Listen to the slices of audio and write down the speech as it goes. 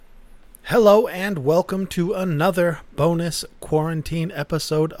Hello and welcome to another bonus quarantine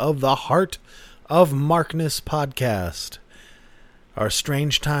episode of the Heart of Markness podcast. Our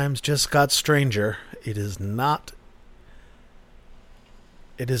strange times just got stranger. It is not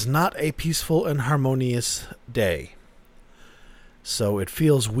a peaceful and harmonious day. So it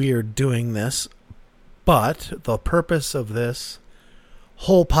feels weird doing this, but the purpose of this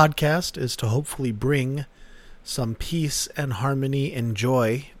whole podcast is to hopefully bring some peace and harmony and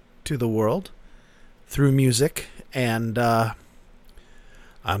joy to the world through music, and I'm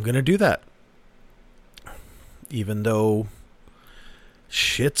going to do that. Even though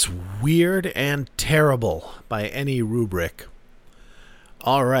shit's weird and terrible by any rubric.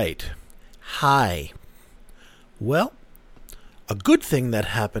 All right. Hi. Well, a good thing that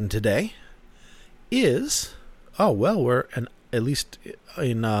happened today is, we're at least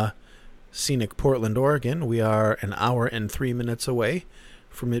in scenic Portland, Oregon. We are an hour and 3 minutes away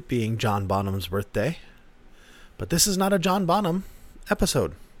from it being John Bonham's birthday. But this is not a John Bonham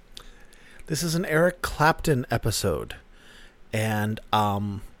episode. This is an Eric Clapton episode. And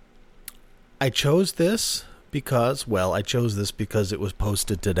I chose this because it was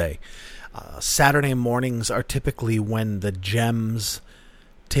posted today. Saturday mornings are typically when the JEMS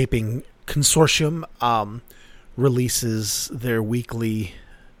taping consortium releases their weekly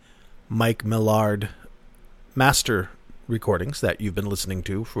Mike Millard master recordings that you've been listening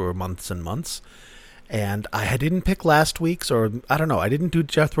to for months and months. And I didn't pick last week's, or I don't know, I didn't do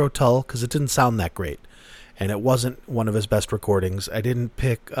Jethro Tull because it didn't sound that great. And it wasn't one of his best recordings. I didn't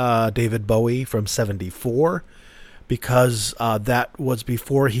pick David Bowie from 74 because that was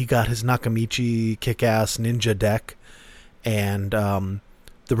before he got his Nakamichi kick-ass ninja deck. And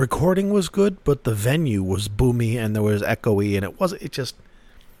the recording was good, but the venue was boomy and there was echoey, and there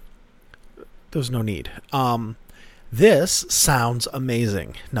was no need. This sounds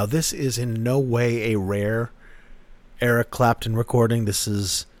amazing. Now, this is in no way a rare Eric Clapton recording. This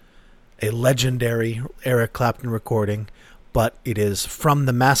is a legendary Eric Clapton recording, but it is from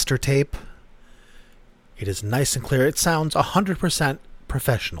the master tape. It is nice and clear. It sounds 100%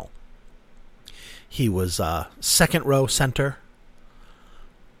 professional. He was second row center,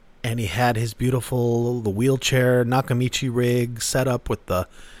 and he had his the wheelchair Nakamichi rig set up with the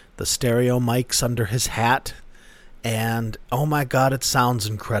stereo mics under his hat. And, oh my God, it sounds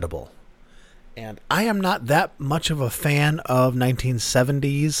incredible. And I am not that much of a fan of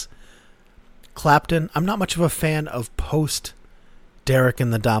 1970s Clapton. I'm not much of a fan of post Derek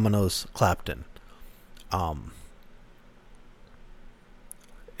and the Dominoes Clapton.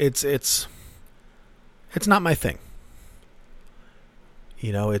 It's not my thing.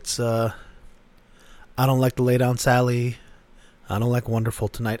 You know, I don't like to Lay Down Sally. I don't like Wonderful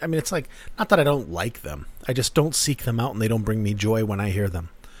Tonight. I mean, it's like, not that I don't like them. I just don't seek them out and they don't bring me joy when I hear them.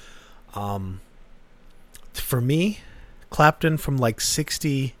 For me, Clapton from like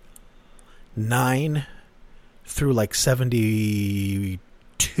 69 through like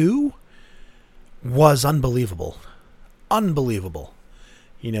 72 was unbelievable. Unbelievable.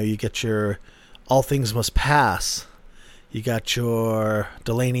 You know, you get your All Things Must Pass. You got your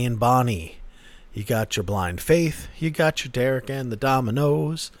Delaney and Bonnie. You got your Blind Faith. You got your Derek and the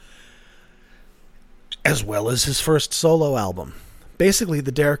Dominoes. As well as his first solo album. Basically,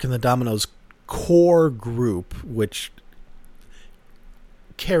 the Derek and the Dominoes core group, which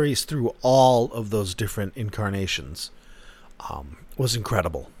carries through all of those different incarnations, was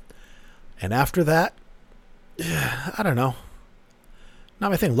incredible. And after that, I don't know.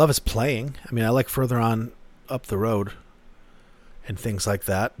 Not my thing. Love Is Playing. I mean, I like Further On Up the Road and things like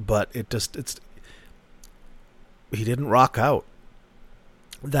that, but he didn't rock out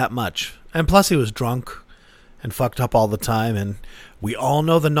that much. And plus he was drunk and fucked up all the time. And we all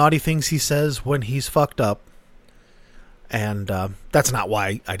know the naughty things he says when he's fucked up. And that's not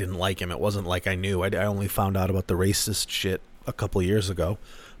why I didn't like him. It wasn't like I knew. I only found out about the racist shit a couple of years ago.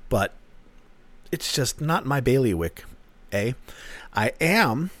 But it's just not my bailiwick, eh? I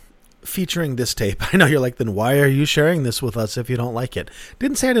am featuring this tape. I know you're like, then why are you sharing this with us if you don't like it?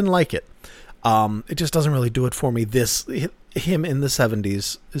 Didn't say I didn't like it. It just doesn't really do it for me. Him in the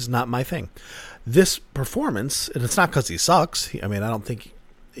 70s is not my thing. This performance, and it's not because he sucks. I don't think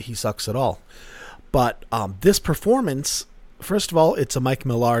he sucks at all. But this performance, first of all, it's a Mike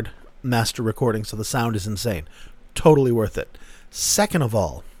Millard master recording, so the sound is insane. Totally worth it. Second of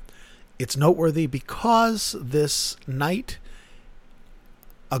all, it's noteworthy because this night,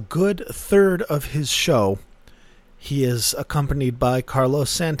 a good third of his show, he is accompanied by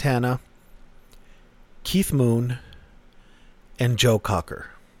Carlos Santana, Keith Moon, and Joe Cocker.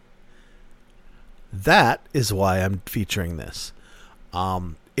 That is why I'm featuring this.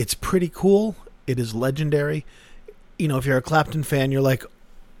 It's pretty cool. It is legendary. You know, if you're a Clapton fan, you're like,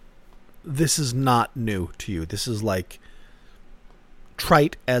 this is not new to you. This is like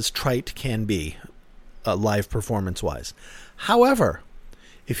trite as trite can be, live performance-wise. However,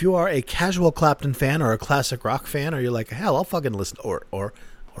 if you are a casual Clapton fan or a classic rock fan, or you're like, hell, I'll fucking listen, or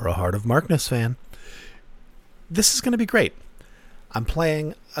a Heart of Darkness fan, this is going to be great. I'm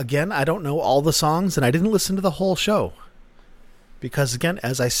playing, again, I don't know all the songs, and I didn't listen to the whole show. Because, again,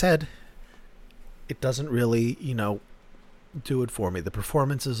 as I said, it doesn't really, do it for me. The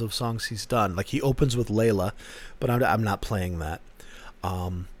performances of songs he's done, like he opens with Layla, but I'm not playing that.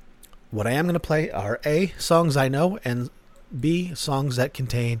 What I am going to play are A, songs I know, and B, songs that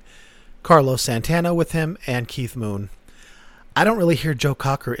contain Carlos Santana with him and Keith Moon. I don't really hear Joe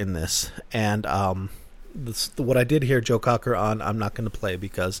Cocker in this, and what I did hear Joe Cocker on, I'm not going to play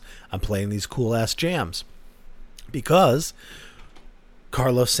because I'm playing these cool-ass jams. Because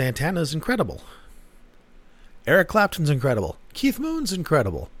Carlos Santana is incredible. Eric Clapton's incredible. Keith Moon's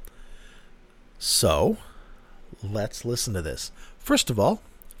incredible. So, let's listen to this. First of all,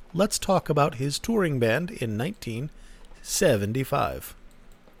 let's talk about his touring band in 1975.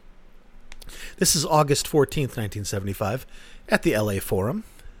 This is August 14th, 1975, at the LA Forum,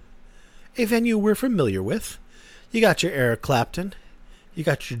 a venue we're familiar with. You got your Eric Clapton, you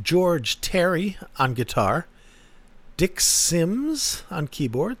got your George Terry on guitar, Dick Sims on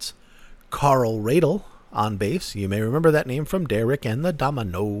keyboards, Carl Radle on bass. You may remember that name from Derek and the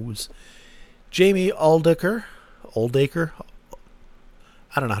Dominoes. Jamie Oldaker, I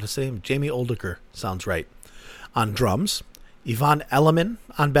don't know how to say him. Jamie Oldaker sounds right. On drums, Yvonne Elliman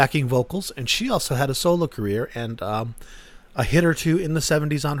on backing vocals, and she also had a solo career and a hit or two in the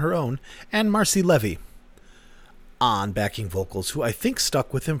 70s on her own, and Marcy Levy on backing vocals, who I think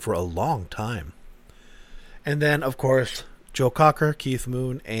stuck with him for a long time. And then, of course, Joe Cocker, Keith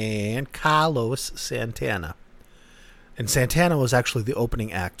Moon, and Carlos Santana. And Santana was actually the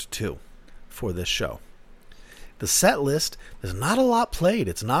opening act, too, for this show. The set list, there's not a lot played.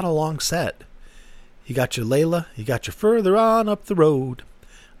 It's not a long set. You got your Layla, you got your Further On Up the Road,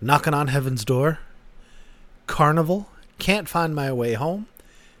 Knocking on Heaven's Door, Carnival, Can't Find My Way Home,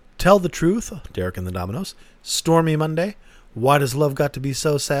 Tell the Truth, Derek and the Dominoes, Stormy Monday, Why Does Love Got to Be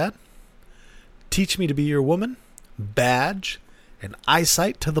So Sad, Teach Me to Be Your Woman, Badge, and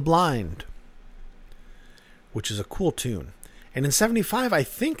Eyesight to the Blind, which is a cool tune. And in 75, I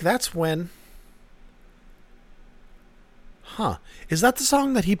think that's when... Is that the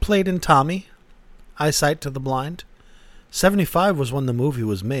song that he played in Tommy? Eyesight to the Blind? 75 was when the movie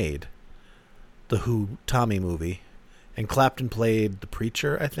was made. The Who Tommy movie. And Clapton played the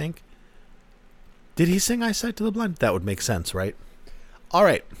preacher, I think. Did he sing Eyesight to the Blind? That would make sense, right? All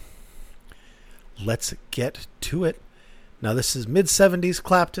right. Let's get to it. Now, this is mid-70s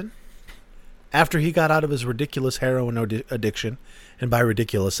Clapton. After he got out of his ridiculous heroin addiction, and by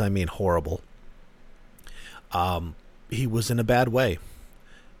ridiculous, I mean horrible, he was in a bad way.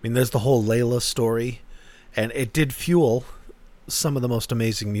 I mean, there's the whole Layla story, and it did fuel some of the most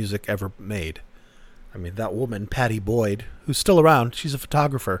amazing music ever made. I mean, that woman, Patty Boyd, who's still around, she's a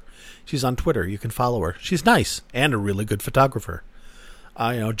photographer. She's on Twitter. You can follow her. She's nice and a really good photographer.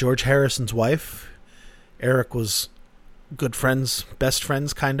 George Harrison's wife, Eric was good friends, best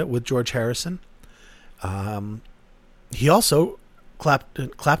friends, kind of, with George Harrison. He also,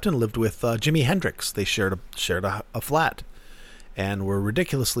 Clapton lived with Jimi Hendrix. They shared a flat and were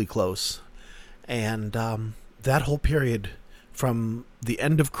ridiculously close. And that whole period, from the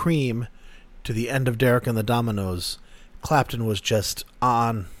end of Cream to the end of Derek and the Dominoes, Clapton was just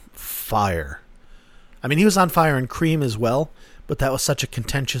on fire. I mean, he was on fire in Cream as well, but that was such a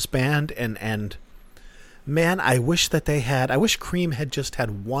contentious band, and man, I wish Cream had just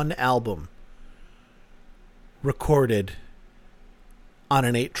had one album recorded on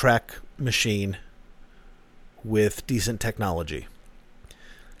an 8-track machine with decent technology.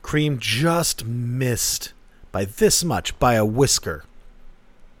 Cream just missed by this much, by a whisker.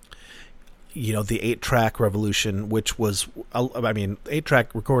 The 8-track revolution, which was,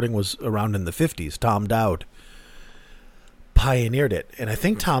 8-track recording was around in the 50s. Tom Dowd pioneered it. And I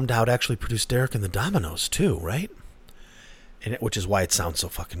think Tom Dowd actually produced Derek and the Dominoes too, right? Which is why it sounds so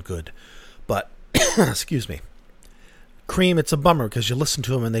fucking good. But, excuse me. Cream, it's a bummer because you listen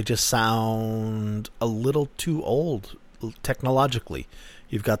to them and they just sound a little too old technologically.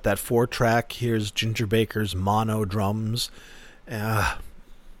 You've got that 4-track, here's Ginger Baker's mono drums.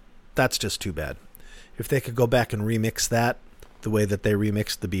 That's just too bad. If they could go back and remix that the way that they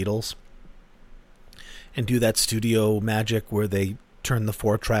remixed the Beatles and do that studio magic where they turn the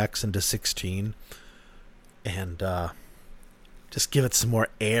 4 tracks into 16 and Just give it some more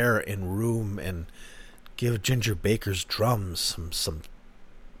air and room, and give Ginger Baker's drums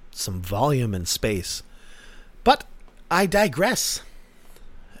some volume and space. But I digress,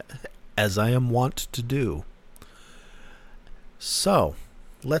 as I am wont to do. So,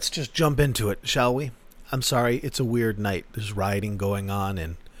 let's just jump into it, shall we? I'm sorry, it's a weird night. There's rioting going on,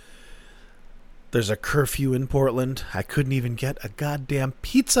 and there's a curfew in Portland. I couldn't even get a goddamn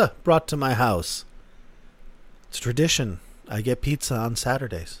pizza brought to my house. It's tradition. I get pizza on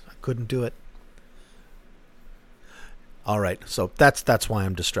Saturdays. I couldn't do it. All right, so that's why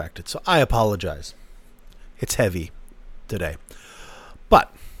I'm distracted. So I apologize. It's heavy today.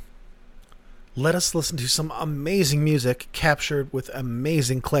 But let us listen to some amazing music captured with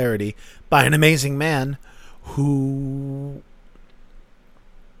amazing clarity by an amazing man who,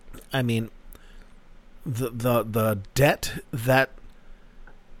 I mean, the debt that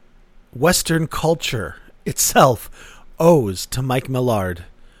Western culture itself owes to Mike Millard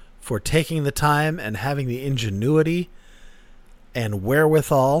for taking the time and having the ingenuity and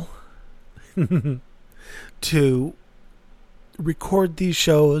wherewithal to record these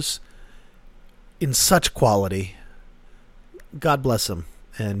shows in such quality. God bless him,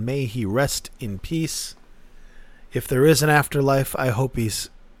 and may he rest in peace. If there is an afterlife, I hope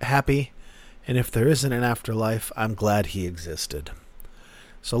he's happy. And if there isn't an afterlife, I'm glad he existed.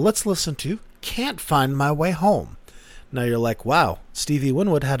 So let's listen to Can't Find My Way Home. Now you're like, wow, Stevie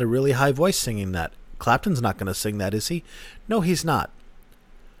Winwood had a really high voice singing that. Clapton's not going to sing that, is he? No, he's not.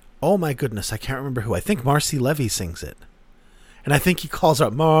 Oh my goodness, I can't remember who. I think Marcy Levy sings it. And I think he calls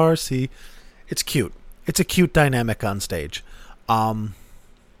out Marcy. It's cute. It's a cute dynamic on stage. So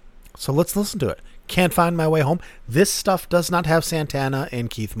let's listen to it. Can't Find My Way Home. This stuff does not have Santana and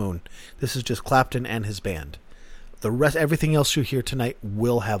Keith Moon. This is just Clapton and his band. The rest, everything else you hear tonight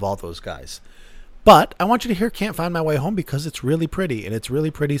will have all those guys. But I want you to hear Can't Find My Way Home because it's really pretty, and it's really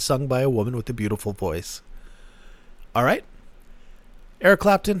pretty sung by a woman with a beautiful voice. All right. Eric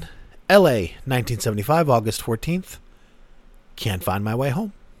Clapton, L.A., 1975, August 14th. Can't Find My Way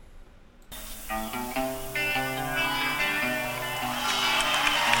Home.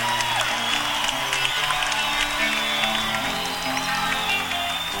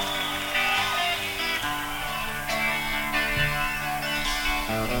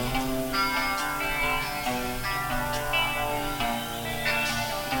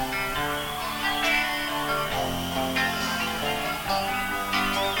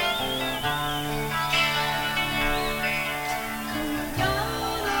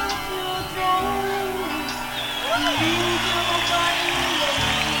 Come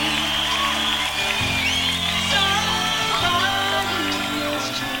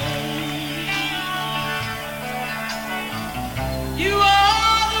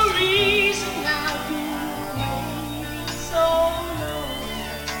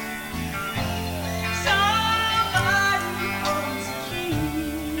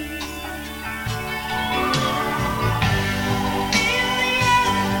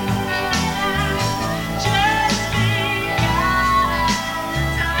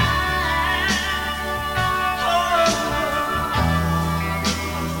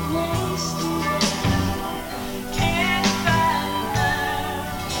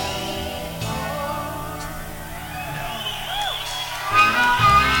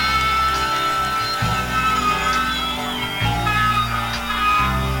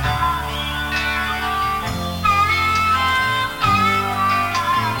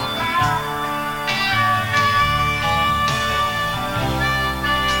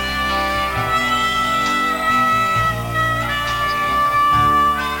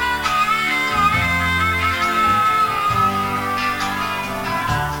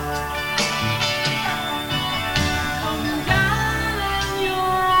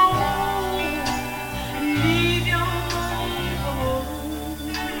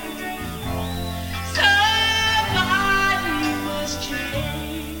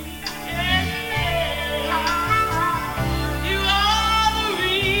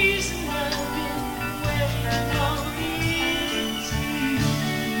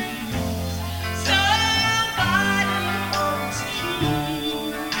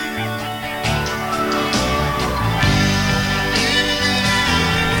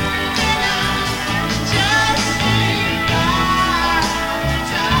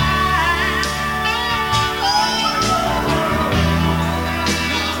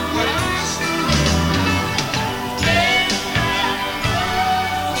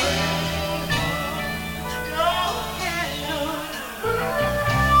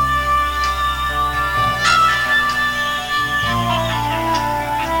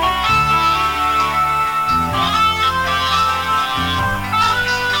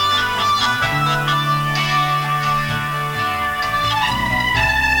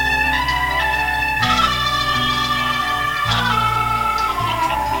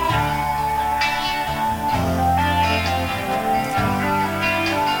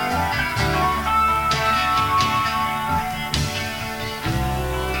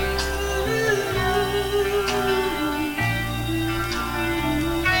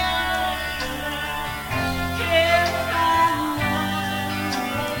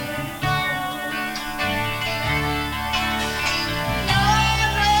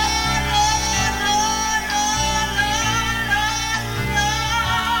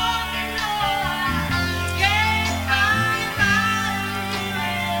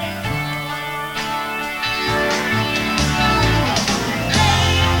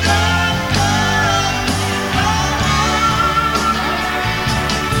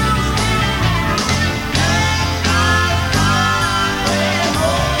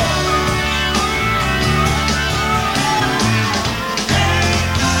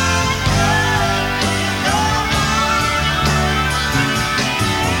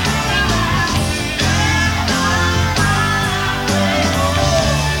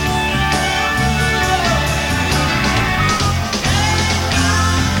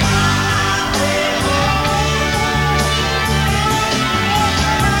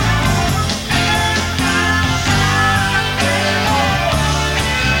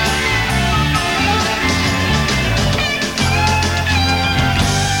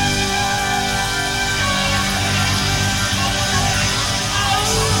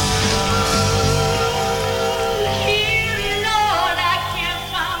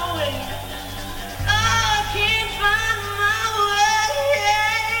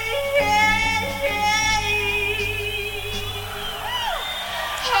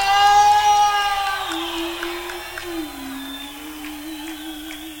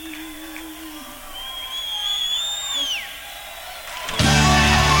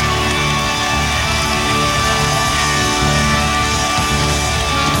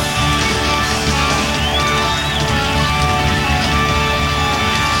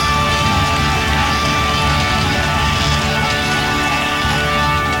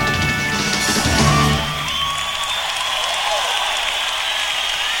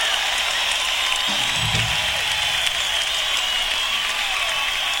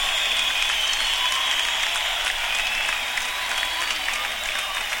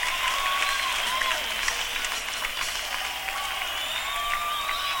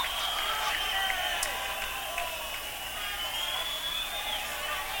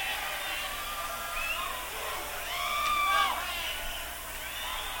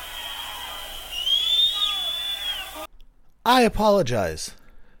I apologize.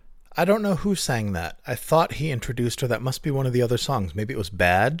 I don't know who sang that. I thought he introduced her. That must be one of the other songs. Maybe it was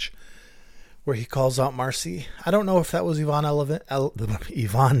Badge, where he calls out Marcy. I don't know if that was Yvonne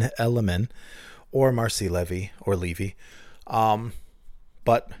Elliman or Marcy Levy or Levy.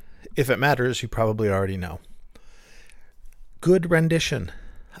 But if it matters, you probably already know. Good rendition.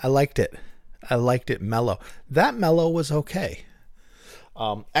 I liked it. I liked it mellow. That mellow was okay.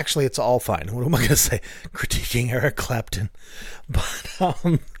 Actually, it's all fine. What am I going to say? Critiquing Eric Clapton. But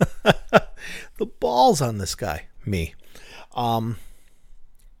the balls on this guy. Me. I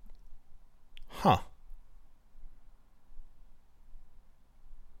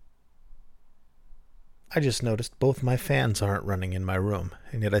just noticed both my fans aren't running in my room,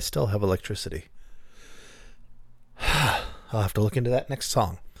 and yet I still have electricity. I'll have to look into that next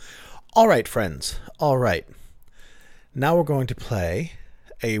song. All right, friends. All right. Now we're going to play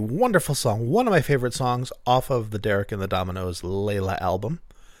a wonderful song, one of my favorite songs off of the Derek and the Dominoes Layla album,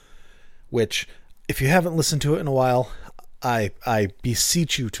 which, if you haven't listened to it in a while, I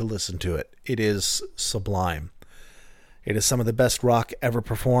beseech you to listen to it. It is sublime. It is some of the best rock ever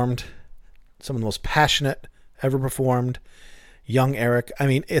performed, some of the most passionate ever performed. Young Eric. I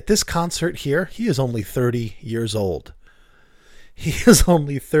mean, at this concert here, he is only 30 years old. He is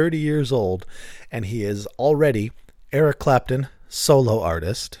only 30 years old, and he is already Eric Clapton, solo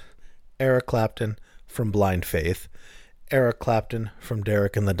artist, Eric Clapton from Blind Faith, Eric Clapton from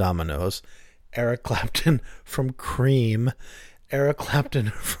Derek and the Dominoes, Eric Clapton from Cream, Eric Clapton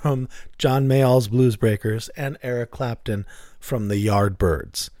from John Mayall's Blues Breakers, and Eric Clapton from the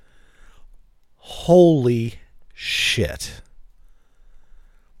Yardbirds. Holy shit.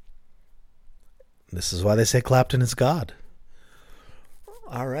 This is why they say Clapton is God.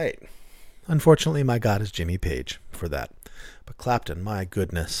 All right. Unfortunately, my God is Jimmy Page for that. But Clapton, my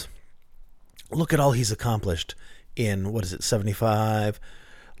goodness. Look at all he's accomplished in, 75,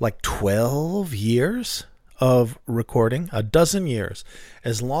 like 12 years of recording? A dozen years.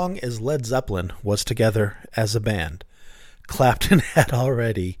 As long as Led Zeppelin was together as a band, Clapton had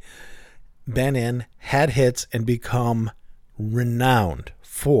already been in, had hits, and become renowned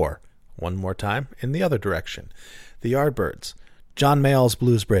for, one more time, in the other direction, the Yardbirds, John Mayall's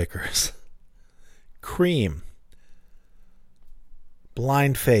Blues Breakers, Cream,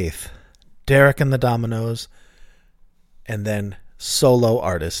 Blind Faith, Derek and the Dominoes, and then solo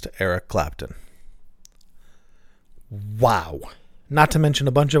artist Eric Clapton. Wow. Not to mention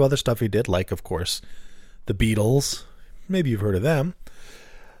a bunch of other stuff he did, like, of course, the Beatles. Maybe you've heard of them.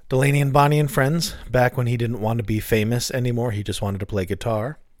 Delaney and Bonnie and Friends, back when he didn't want to be famous anymore. He just wanted to play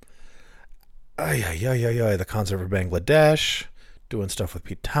guitar. The Concert for Bangladesh, doing stuff with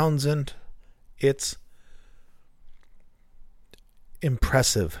Pete Townsend. It's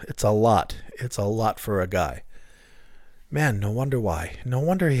impressive. It's a lot. It's a lot for a guy. Man, no wonder why. No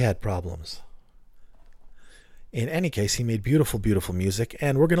wonder he had problems. In any case, he made beautiful, beautiful music,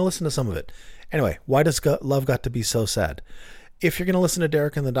 and we're going to listen to some of it. Anyway, why does love got to be so sad? If you're going to listen to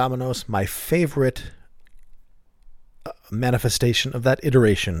Derek and the Dominoes, my favorite manifestation of that,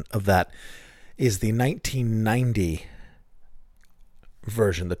 iteration of that, is the 1990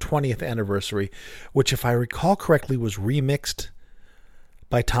 version, the 20th anniversary, which, if I recall correctly, was remixed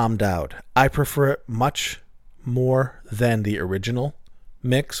by Tom Dowd. I prefer it much more than the original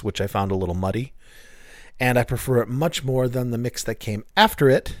mix, which I found a little muddy. And I prefer it much more than the mix that came after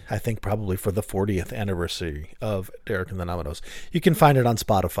it, I think probably for the 40th anniversary of Derek and the Dominoes. You can find it on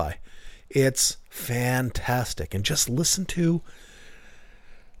Spotify. It's fantastic. And just listen to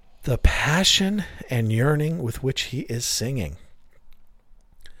the passion and yearning with which he is singing.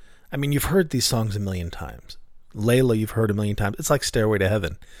 I mean, you've heard these songs a million times. Layla, you've heard a million times. It's like Stairway to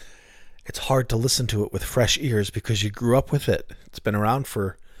Heaven. It's hard to listen to it with fresh ears because you grew up with it. It's been around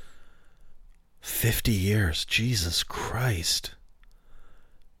for 50 years. Jesus Christ.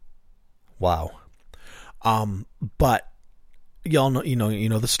 Wow. But y'all know, you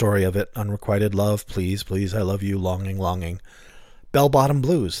know the story of it. Unrequited love, please, please, I love you, longing, longing. Bell Bottom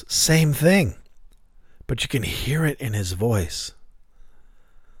Blues, same thing. But you can hear it in his voice.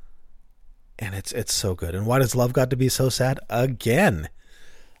 And it's so good. And why does love got to be so sad? Again.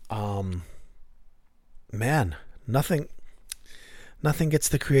 Man, nothing gets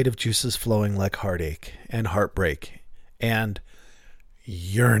the creative juices flowing like heartache and heartbreak and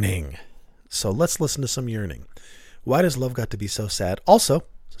yearning. So let's listen to some yearning. Why does love got to be so sad? Also,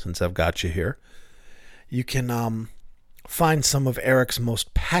 since I've got you here, you can find some of Eric's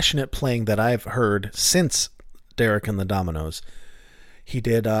most passionate playing that I've heard since Derek and the Dominoes. He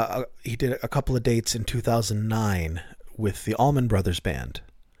did a couple of dates in 2009 with the Allman Brothers Band.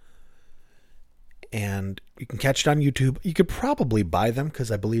 and you can catch it on YouTube. You could probably buy them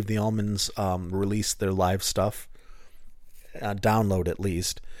because I believe the Almonds release their live stuff. Download at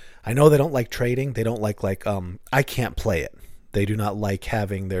least. I know they don't like trading. They don't like I can't play it. They do not like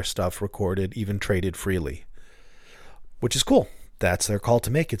having their stuff recorded, even traded freely, which is cool. That's their call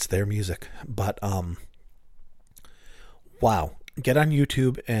to make. It's their music. But wow, get on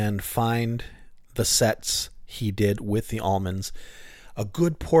YouTube and find the sets he did with the Almonds. A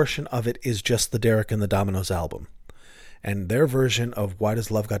good portion of it is just the Derek and the Dominoes album. And their version of Why Does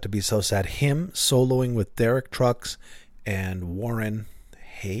Love Got to Be So Sad, him soloing with Derek Trucks and Warren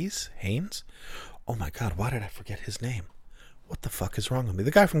Haynes? Oh my God, why did I forget his name? What the fuck is wrong with me?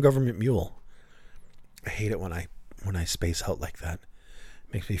 The guy from Government Mule. I hate it when I space out like that.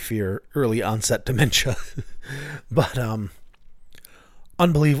 It makes me fear early onset dementia. But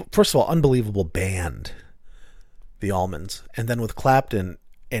first of all, unbelievable band, the Almonds. And then with Clapton,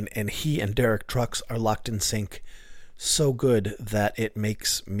 and he and Derek Trucks are locked in sync so good that it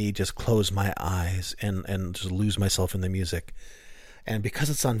makes me just close my eyes and just lose myself in the music. And because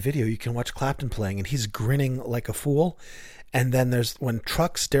it's on video, you can watch Clapton playing, and he's grinning like a fool. And then there's when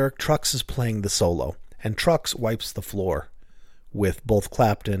Derek Trucks is playing the solo, and Trucks wipes the floor with both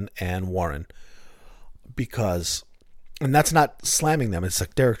Clapton and Warren. And that's not slamming them. It's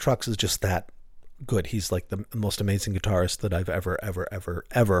like Derek Trucks is just that good. He's like the most amazing guitarist that I've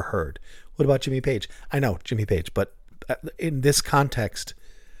ever heard. What about Jimmy Page? I know Jimmy Page, but in this context,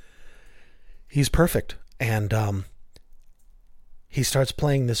 he's perfect. And he starts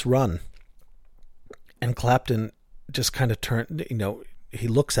playing this run, and Clapton just kind of turned, he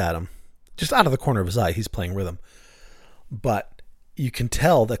looks at him just out of the corner of his eye. He's playing rhythm, but you can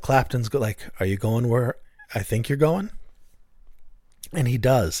tell that Clapton's like, are you going where I think you're going? And he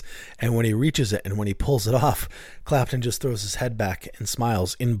does. And when he reaches it and when he pulls it off, Clapton just throws his head back and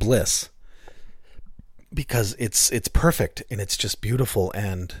smiles in bliss, because it's perfect and it's just beautiful.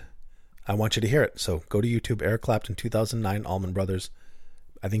 And I want you to hear it. So go to YouTube, Eric Clapton 2009, Allman Brothers.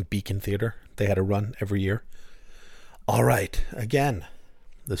 I think Beacon Theater. They had a run every year. All right. Again,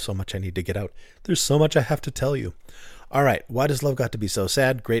 there's so much I need to get out. There's so much I have to tell you. All right. Why Does Love Got to Be So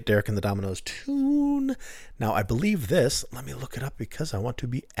Sad? Great Derek and the Dominoes tune. Now, I believe this. Let me look it up because I want to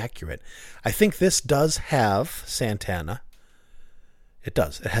be accurate. I think this does have Santana. It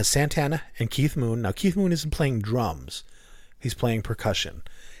does. It has Santana and Keith Moon. Now, Keith Moon isn't playing drums. He's playing percussion.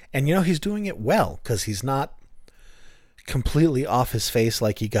 And, he's doing it well because he's not completely off his face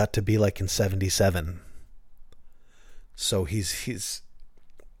like he got to be like in 77. So he's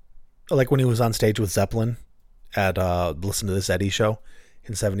like when he was on stage with Zeppelin at Listen to This Eddie show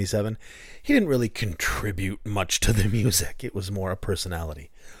in 77. He didn't really contribute much to the music. It was more a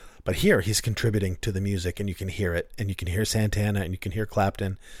personality. But here he's contributing to the music, and you can hear it. And you can hear Santana, and you can hear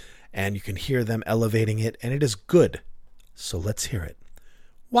Clapton, and you can hear them elevating it, and it is good. So let's hear it.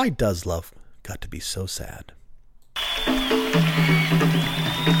 Why does love got to be so sad?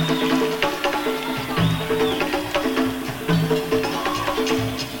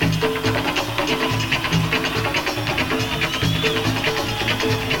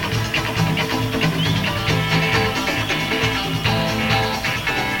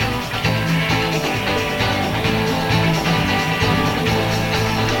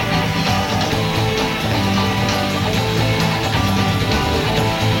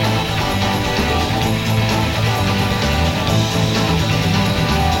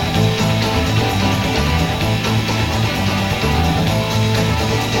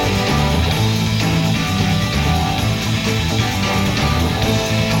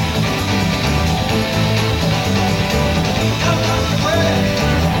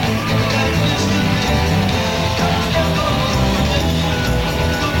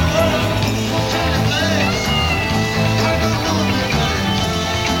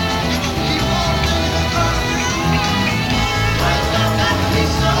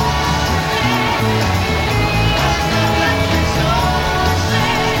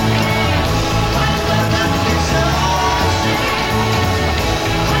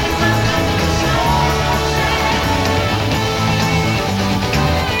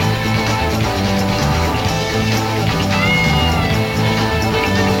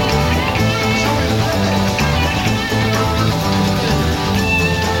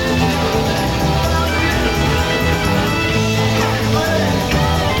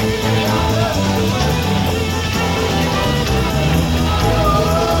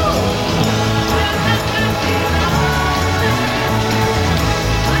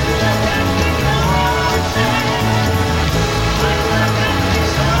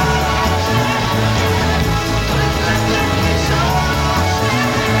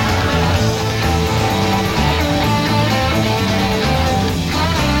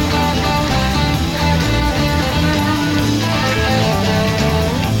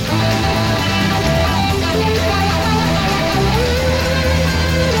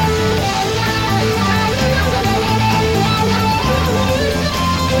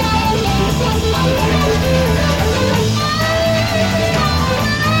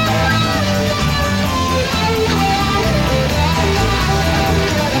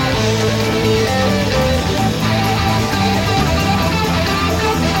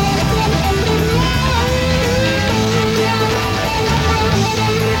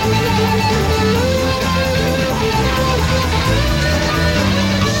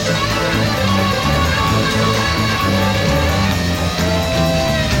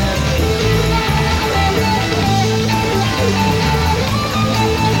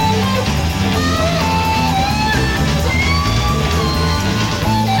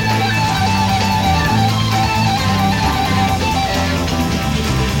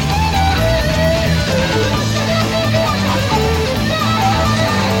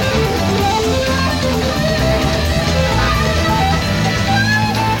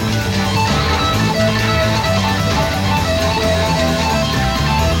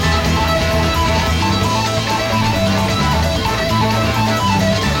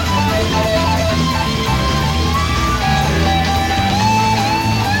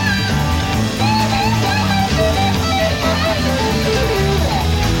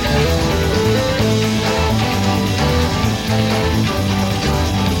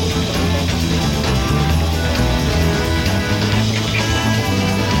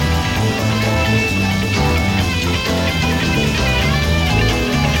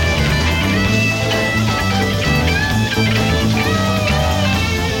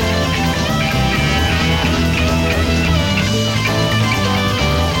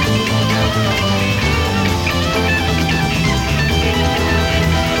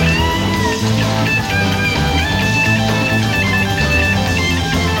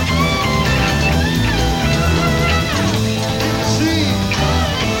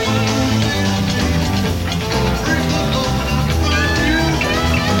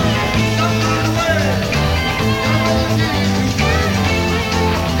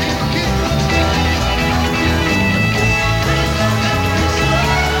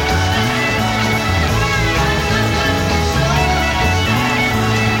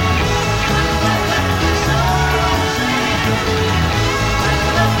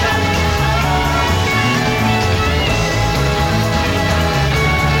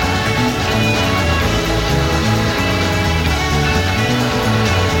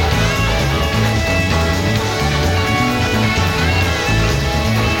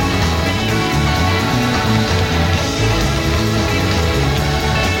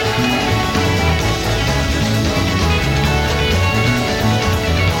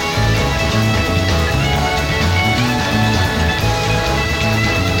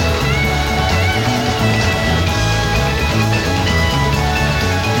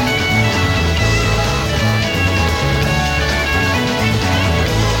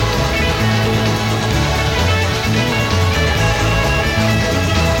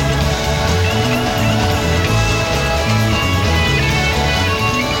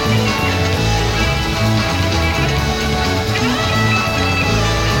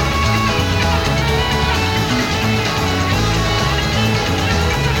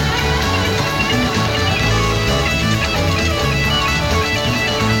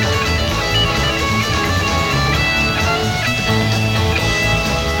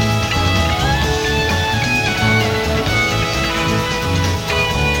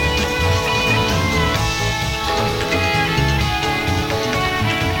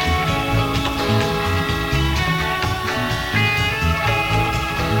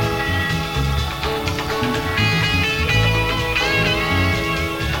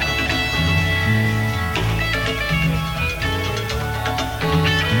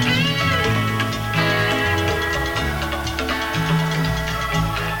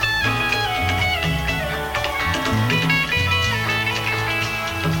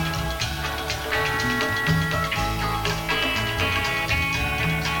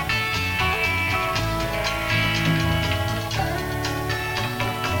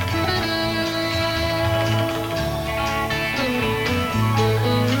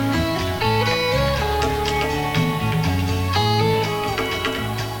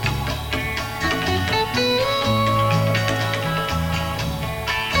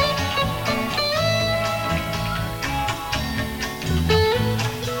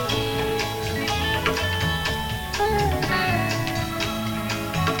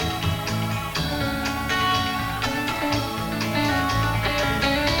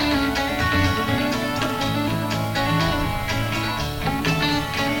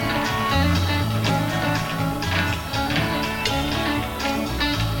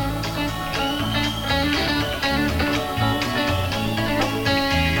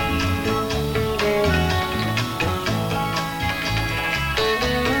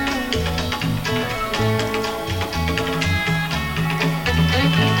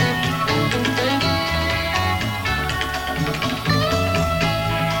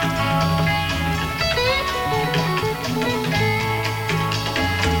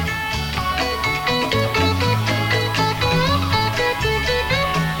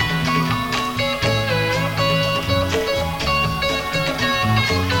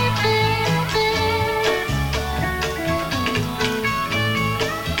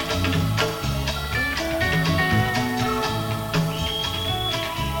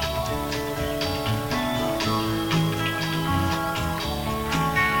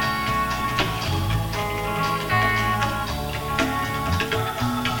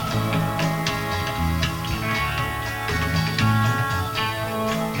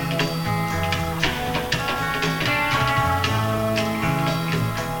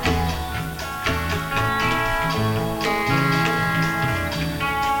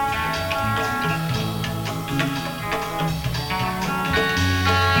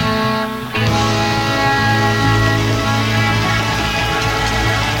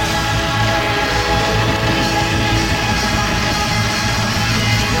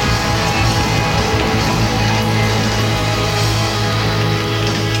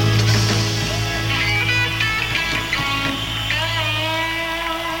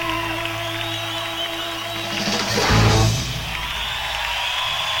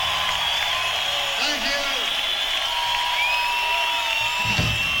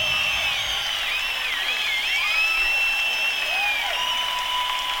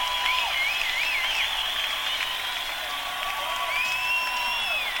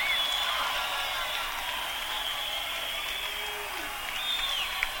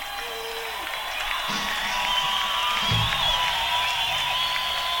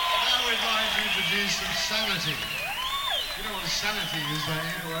 some sanity. You know what sanity is, don't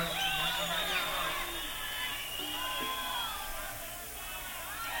you? Right?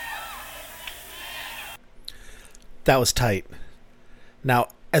 That was tight. Now,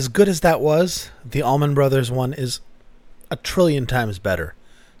 as good as that was, the Allman Brothers one is a trillion times better.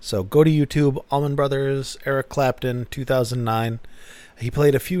 So go to YouTube, Allman Brothers, Eric Clapton, 2009. He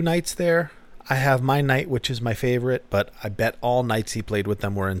played a few nights there. I have my night, which is my favorite, but I bet all nights he played with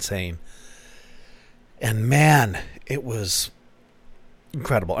them were insane. And man, it was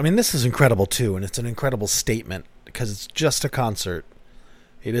incredible. I mean, this is incredible too, and it's an incredible statement because it's just a concert.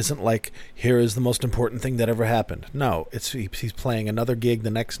 It isn't like, here is the most important thing that ever happened. No, he's playing another gig the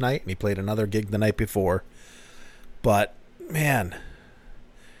next night, and he played another gig the night before. But, man,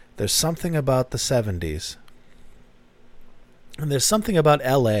 there's something about the 70s. And there's something about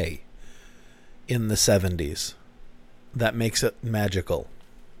L.A. in the 70s that makes it magical.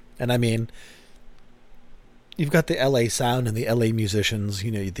 And I mean, you've got the L.A. sound and the L.A. musicians, you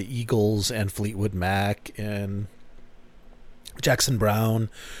know, the Eagles and Fleetwood Mac and Jackson Browne,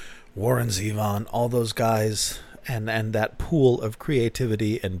 Warren Zevon, all those guys, and that pool of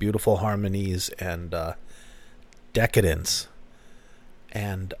creativity and beautiful harmonies and decadence.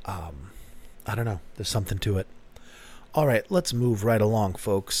 And I don't know, there's something to it. All right, let's move right along,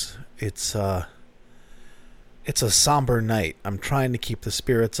 folks. It's a somber night. I'm trying to keep the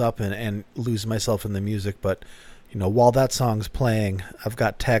spirits up and lose myself in the music, but you know, while that song's playing, I've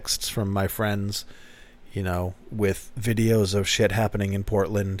got texts from my friends, you know, with videos of shit happening in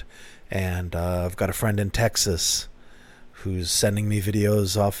Portland, and I've got a friend in Texas who's sending me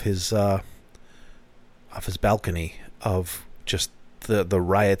videos off his balcony of just the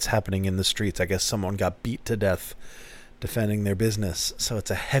riots happening in the streets. I guess someone got beat to death defending their business. So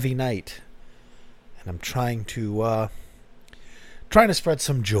it's a heavy night, and I'm trying to spread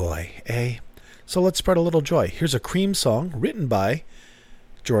some joy, eh? So let's spread a little joy. Here's a Cream song written by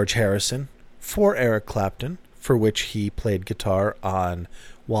George Harrison for Eric Clapton, for which he played guitar on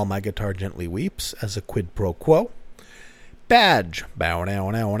While My Guitar Gently Weeps as a quid pro quo. Badge.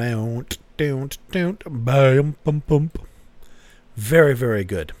 Very, very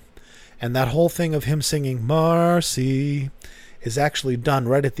good. And that whole thing of him singing Marcy is actually done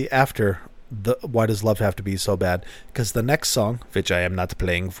right at the after the Why Does Love Have to Be So Bad? Because the next song, which I am not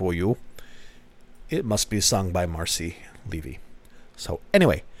playing for you, it must be sung by Marcy Levy. So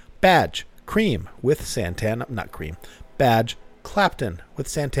anyway, Badge. Cream with Santana, not Cream, Badge, Clapton with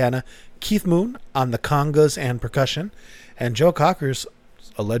Santana, Keith Moon on the congas and percussion, and Joe Cocker's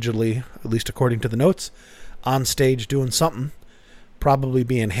allegedly, at least according to the notes, on stage doing something, probably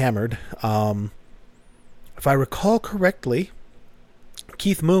being hammered. If I recall correctly,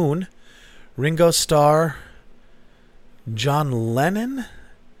 Keith Moon, Ringo Starr, John Lennon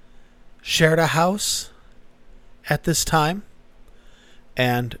shared a house at this time.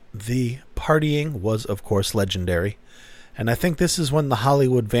 And the partying was, of course, legendary. And I think this is when the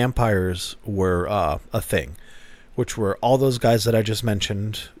Hollywood vampires were a thing, which were all those guys that I just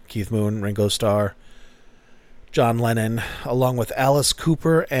mentioned, Keith Moon, Ringo Starr, John Lennon, along with Alice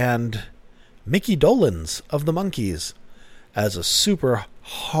Cooper and Mickey Dolenz of the Monkees, as a super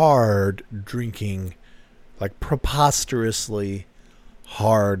hard drinking, like preposterously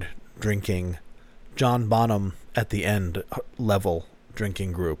hard drinking, John Bonham at the end level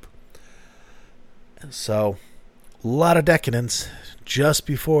drinking group. So a lot of decadence just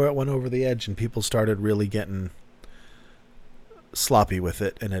before it went over the edge and people started really getting sloppy with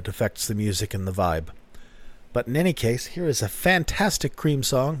it, and it affects the music and the vibe. But in any case, here is a fantastic Cream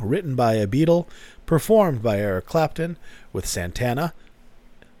song written by a Beatle, performed by Eric Clapton with Santana.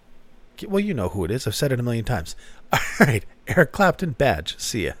 Well, you know who it is. I've said it a million times. All right, Eric Clapton, Badge.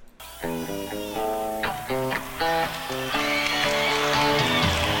 See ya.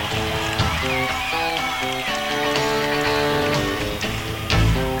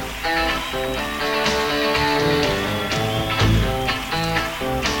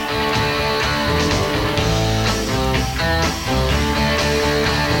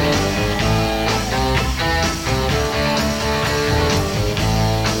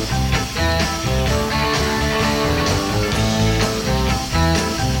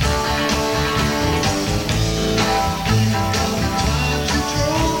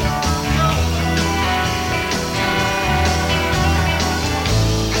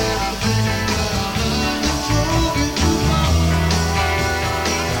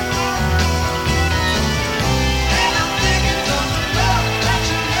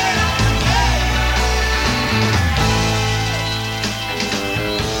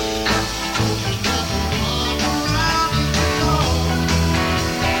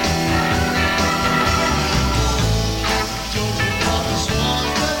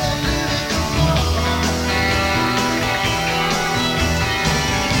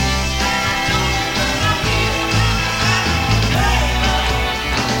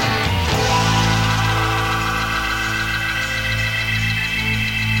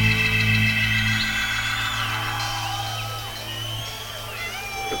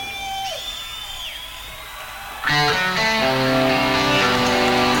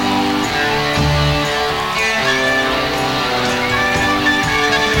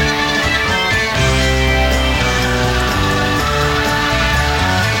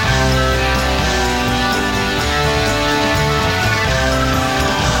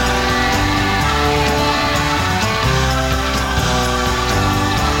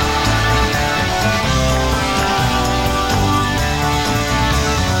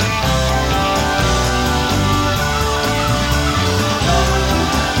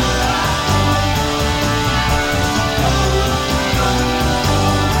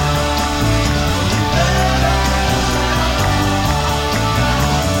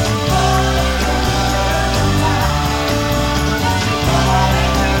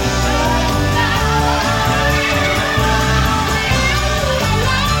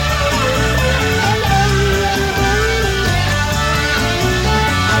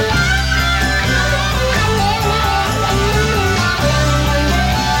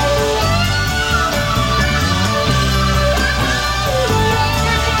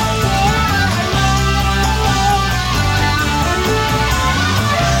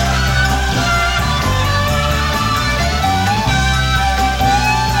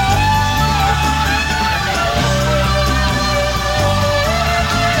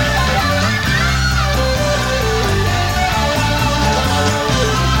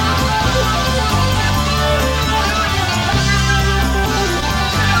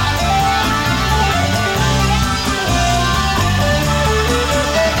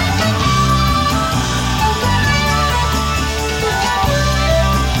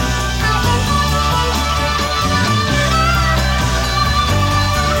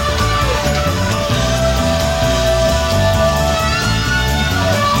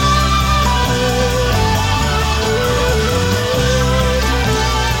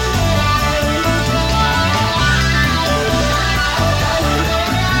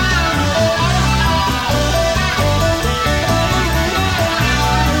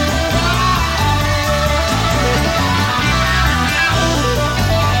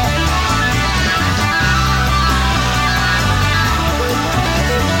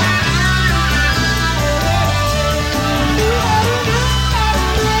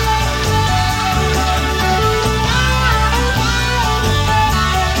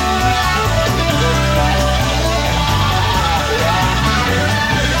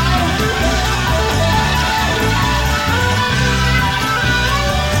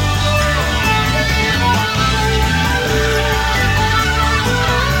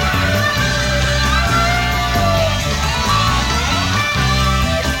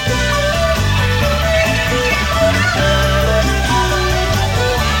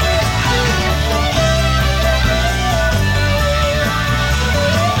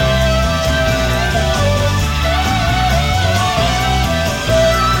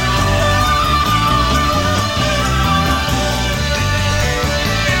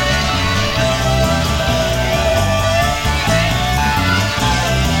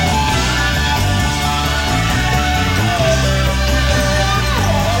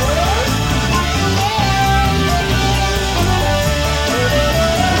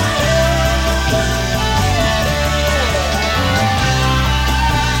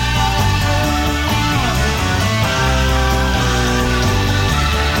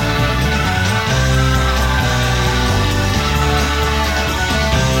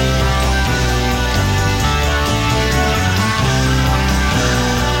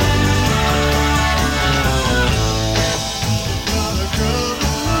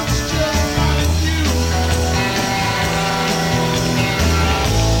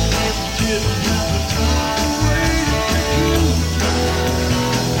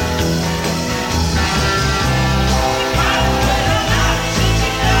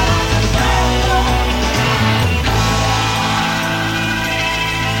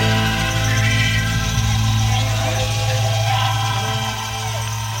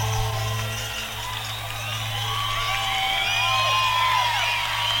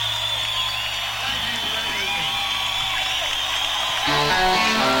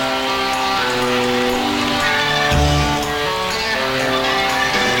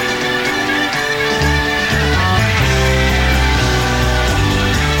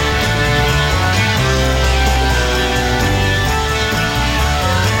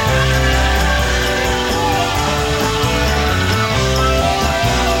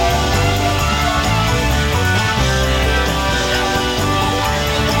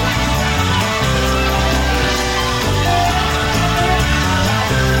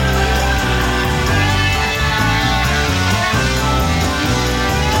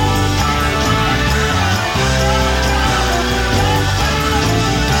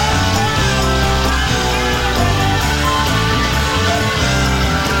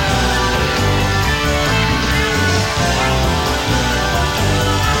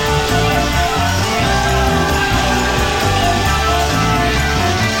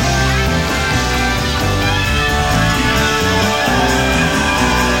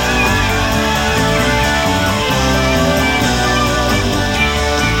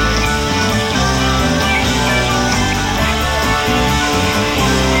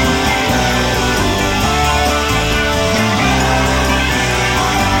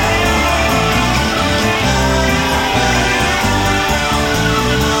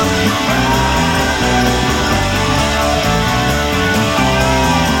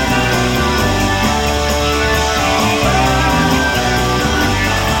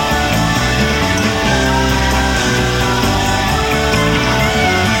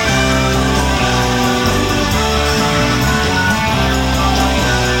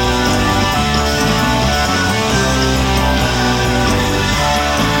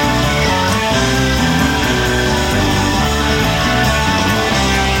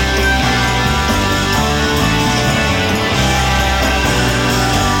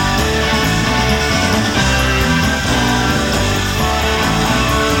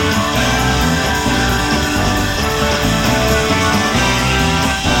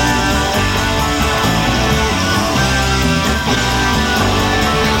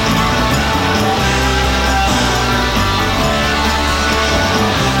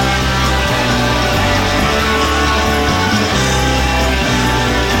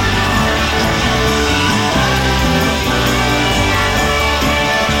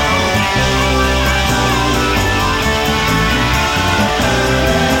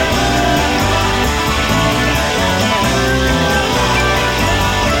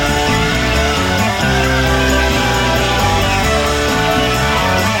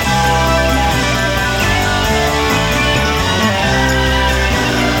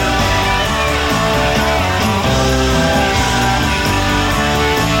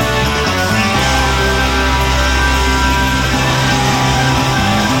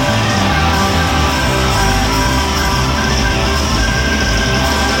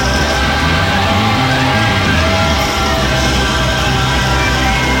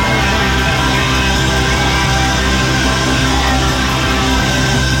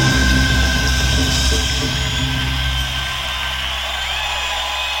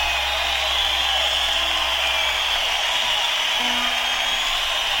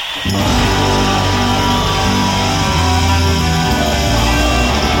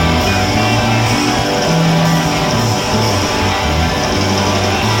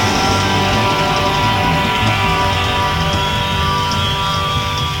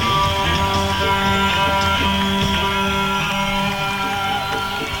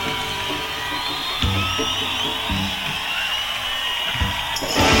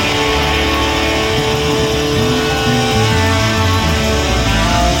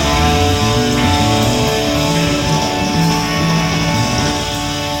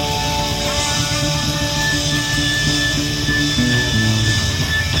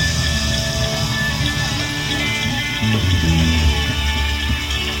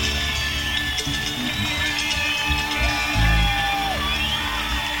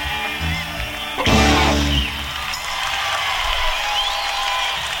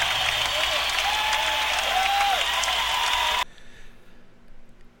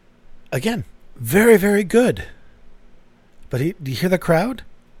 again, very, very good. But do you hear the crowd?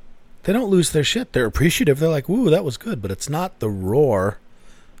 They don't lose their shit. They're appreciative. They're like, "Woo, that was good." But it's not the roar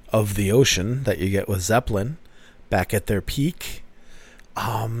of the ocean that you get with Zeppelin back at their peak.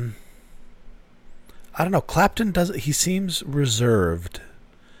 I don't know. Clapton he seems reserved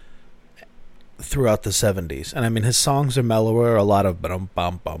throughout the 70s. And I mean, his songs are mellower, a lot of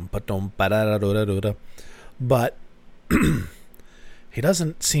but he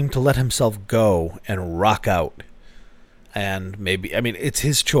doesn't seem to let himself go and rock out. And maybe, I mean, it's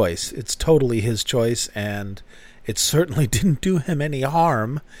his choice. It's totally his choice, and it certainly didn't do him any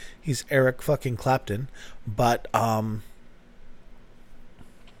harm. He's Eric fucking Clapton. But, I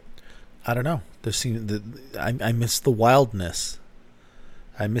don't know. I miss the wildness.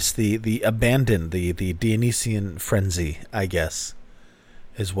 I miss the abandon, the Dionysian frenzy, I guess,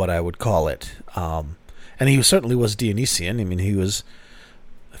 is what I would call it. And he certainly was Dionysian. I mean, he was,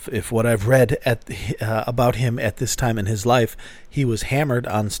 if what I've read about him at this time in his life, he was hammered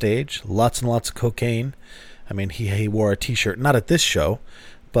on stage, lots and lots of cocaine. I mean, he wore a T-shirt, not at this show,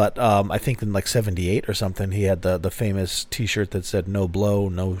 but I think in like 78 or something, he had the famous T-shirt that said "No blow,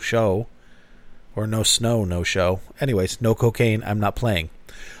 no show," or "No snow, no show." Anyways, no cocaine, I'm not playing.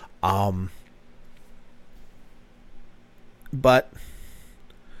 But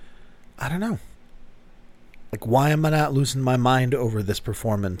I don't know. Like, why am I not losing my mind over this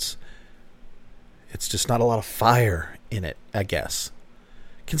performance? It's just not a lot of fire in it, I guess.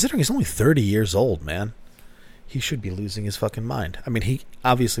 Considering he's only 30 years old, man. He should be losing his fucking mind. I mean, he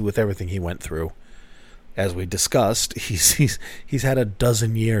obviously, with everything he went through, as we discussed, he's had a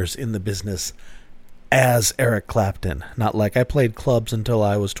dozen years in the business as Eric Clapton. Not like I played clubs until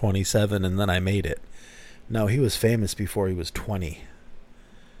I was 27 and then I made it. No, he was famous before he was 20.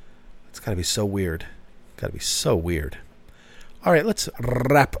 It's gotta be so weird. Gotta be so weird. All right, let's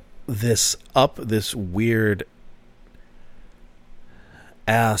wrap this up. This weird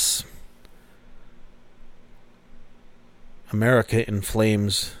ass America in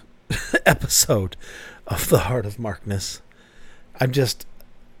Flames episode of The Heart of Markness. I'm just,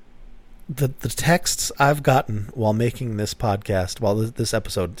 the texts I've gotten while making this podcast, this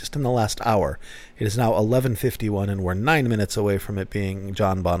episode, just in the last hour. It is now 11:51 and we're 9 minutes away from it being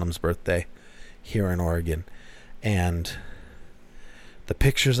John Bonham's birthday here in Oregon. And the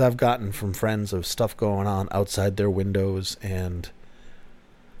pictures I've gotten from friends of stuff going on outside their windows, and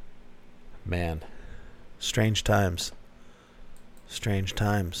man, strange times. Strange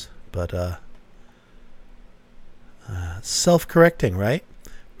times. But self-correcting, right?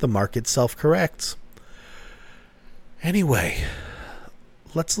 The market self-corrects. Anyway,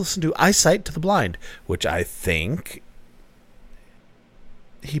 let's listen to Eyesight to the Blind, which I think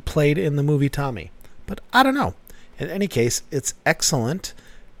he played in the movie Tommy. But I don't know. In any case, it's excellent.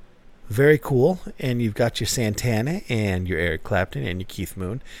 Very cool. And you've got your Santana and your Eric Clapton and your Keith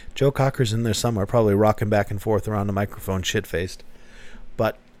Moon. Joe Cocker's in there somewhere, probably rocking back and forth around the microphone, shit-faced.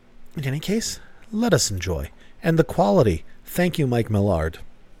 But in any case, let us enjoy. And the quality. Thank you, Mike Millard.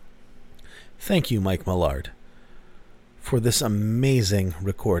 Thank you, Mike Millard, for this amazing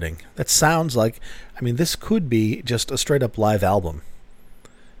recording. That sounds like, I mean, this could be just a straight-up live album.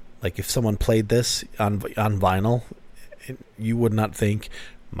 Like, if someone played this on vinyl, you would not think,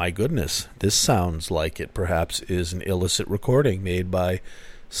 my goodness, this sounds like it perhaps is an illicit recording made by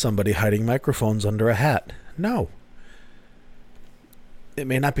somebody hiding microphones under a hat. No. It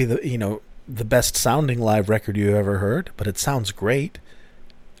may not be the best sounding live record you ever heard, but it sounds great.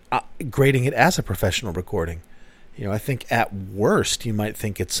 Grading it as a professional recording. I think at worst you might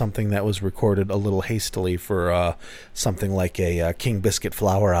think it's something that was recorded a little hastily for something like a King Biscuit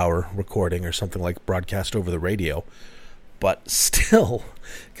Flower Hour recording or something like broadcast over the radio. But still,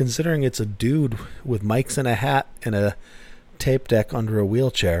 considering it's a dude with mics and a hat and a tape deck under a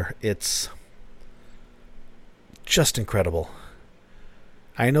wheelchair, it's just incredible.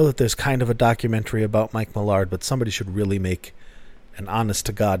 I know that there's kind of a documentary about Mike Millard, but somebody should really make an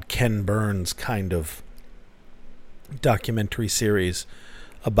honest-to-God Ken Burns kind of documentary series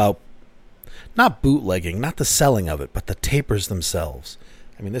about not bootlegging, not the selling of it, but the tapers themselves.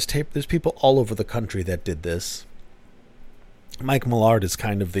 I mean, there's people all over the country that did this. Mike Millard is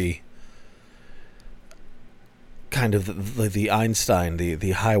kind of the Einstein,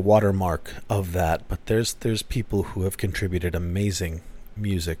 the high watermark of that, but there's people who have contributed amazing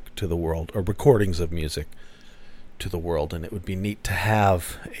music to the world, or recordings of music to the world, and it would be neat to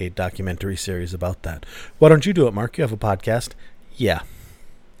have a documentary series about that. Why don't you do it, Mark? You have a podcast? Yeah.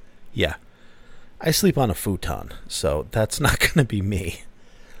 I sleep on a futon, so that's not going to be me.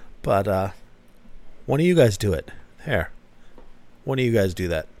 But one of you guys do it. One of you guys do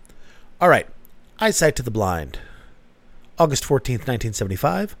that. All right. Eyesight to the Blind. August 14th,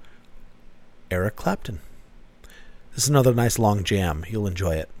 1975. Eric Clapton. This is another nice long jam. You'll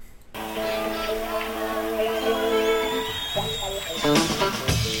enjoy it.